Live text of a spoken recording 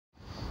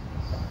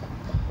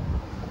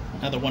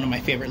Another one of my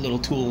favorite little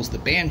tools, the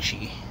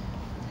Banshee.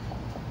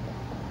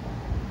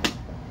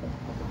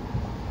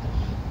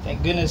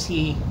 Thank goodness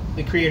the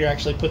creator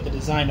actually put the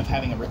design of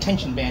having a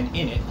retention band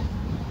in it.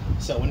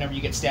 So whenever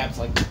you get stabs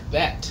like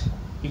that,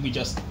 you can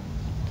just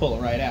pull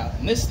it right out.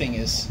 And this thing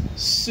is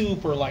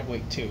super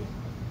lightweight too.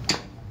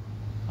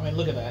 I mean,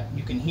 look at that.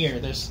 You can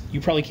hear, you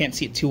probably can't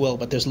see it too well,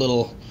 but there's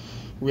little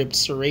ribbed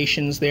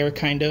serrations there,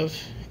 kind of.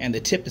 And the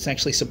tip is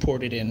actually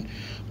supported in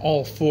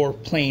all 4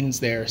 planes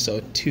there.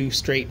 So 2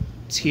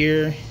 straights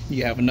here,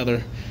 you have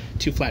another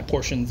 2 flat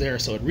portions there.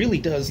 So it really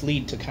does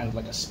lead to kind of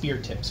like a spear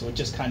tip. So it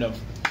just kind of,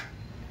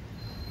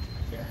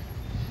 here.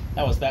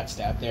 That was that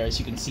stab there. As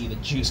you can see, the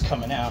juice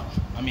coming out.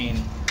 I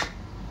mean,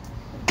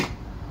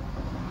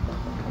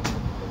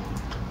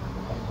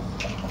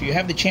 if you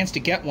have the chance to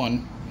get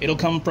one, it'll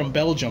come from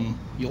Belgium.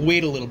 You'll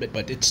wait a little bit,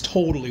 but it's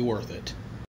totally worth it.